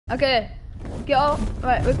Okay, get off.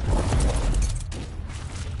 Right.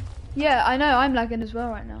 Yeah, I know. I'm lagging as well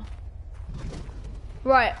right now.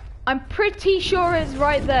 Right. I'm pretty sure it's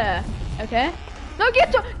right there. Okay. No,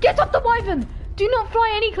 get off the wyvern. Do not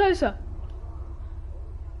fly any closer.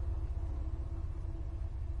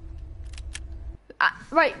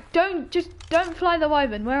 Right. Don't fly the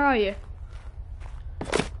wyvern. Where are you?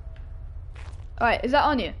 Alright, is that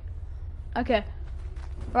on you? Okay.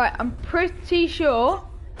 Right, I'm pretty sure.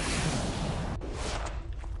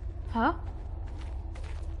 Huh?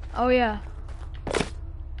 Oh yeah.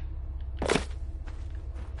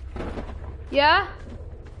 Yeah?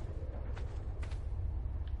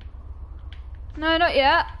 No, not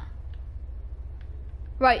yet.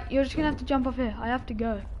 Right, you're just gonna have to jump off here. I have to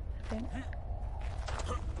go, I think.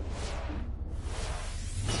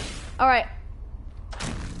 Alright.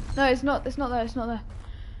 No, it's not there.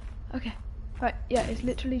 Okay. Right, yeah, it's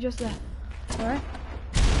literally just there. Alright.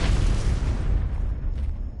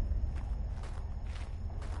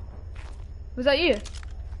 Was that you?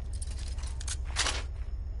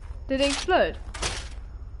 Did it explode?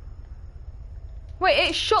 Wait,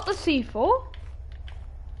 it shot the C4?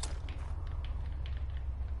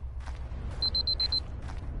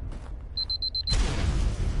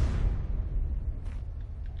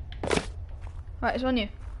 Right, it's on you.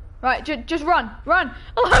 Right, just run. Oh,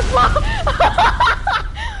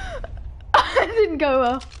 it didn't go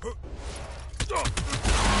well.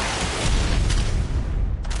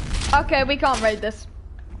 Okay, we can't raid this.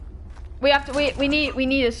 We have to. We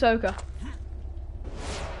need a soaker.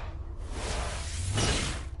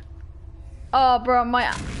 Oh, bro,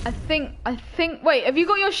 I think. Wait, have you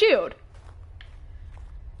got your shield?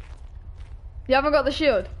 You haven't got the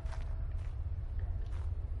shield.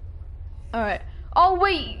 All right. Oh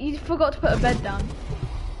wait, you forgot to put a bed down.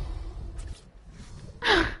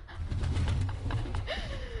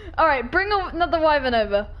 All right, bring another wyvern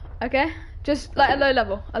over. Okay, just like a low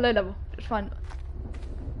level, just fine.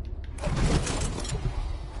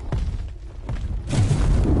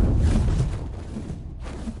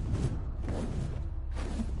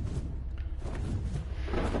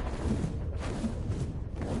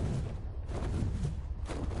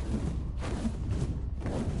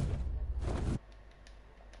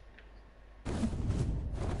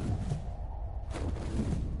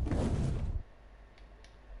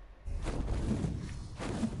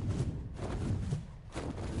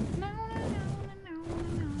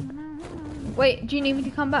 Wait, do you need me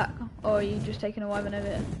to come back? Or are you just taking a wyvern over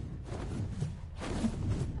here?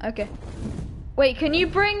 Okay. Wait, can you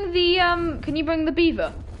bring the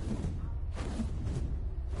beaver?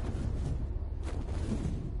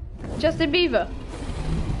 Just a beaver?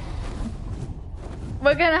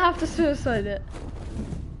 We're gonna have to suicide it.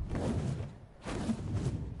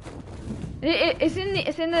 It's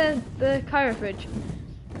in the Cairo fridge.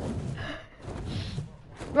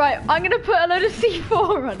 Right, I'm gonna put a load of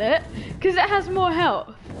C4 on it because it has more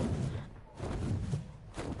health.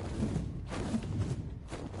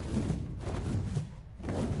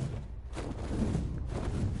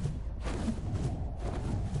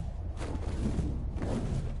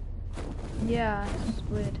 Yeah, it's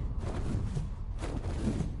weird.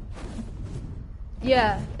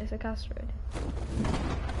 Yeah, it's a castroid,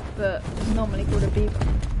 but it's normally called a beaver.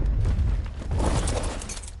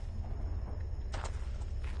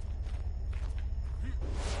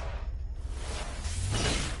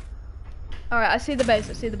 Alright, I see the base,